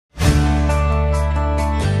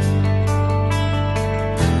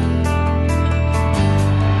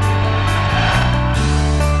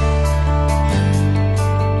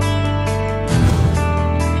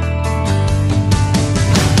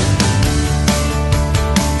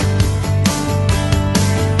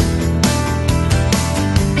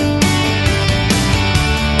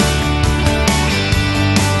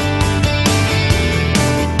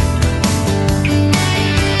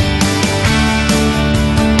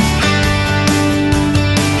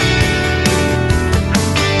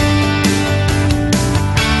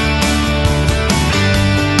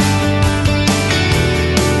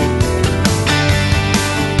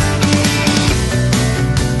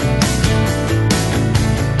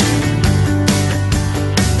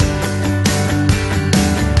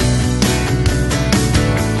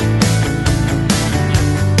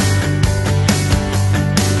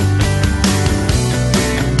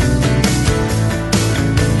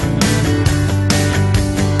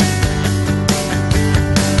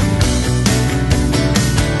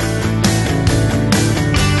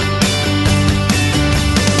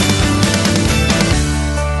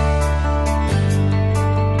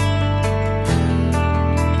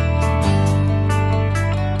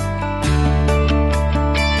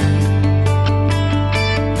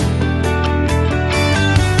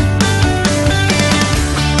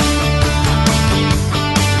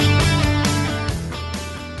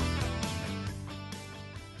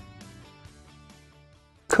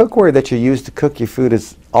cookware that you use to cook your food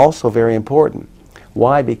is also very important.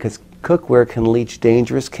 Why? Because cookware can leach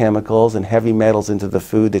dangerous chemicals and heavy metals into the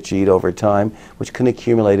food that you eat over time, which can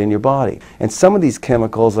accumulate in your body. And some of these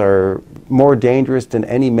chemicals are more dangerous than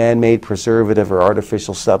any man-made preservative or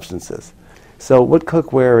artificial substances. So what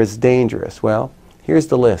cookware is dangerous? Well, here's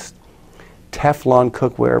the list. Teflon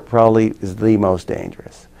cookware probably is the most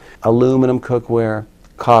dangerous. Aluminum cookware,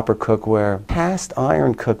 copper cookware, cast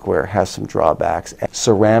iron cookware has some drawbacks.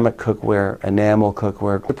 Ceramic cookware, enamel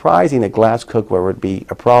cookware. Surprising that glass cookware would be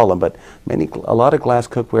a problem, but a lot of glass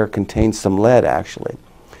cookware contains some lead actually.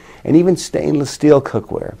 And even stainless steel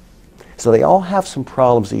cookware. So they all have some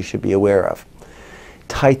problems that you should be aware of.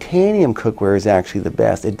 Titanium cookware is actually the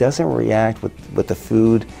best. It doesn't react with the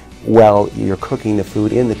food while you're cooking the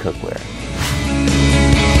food in the cookware.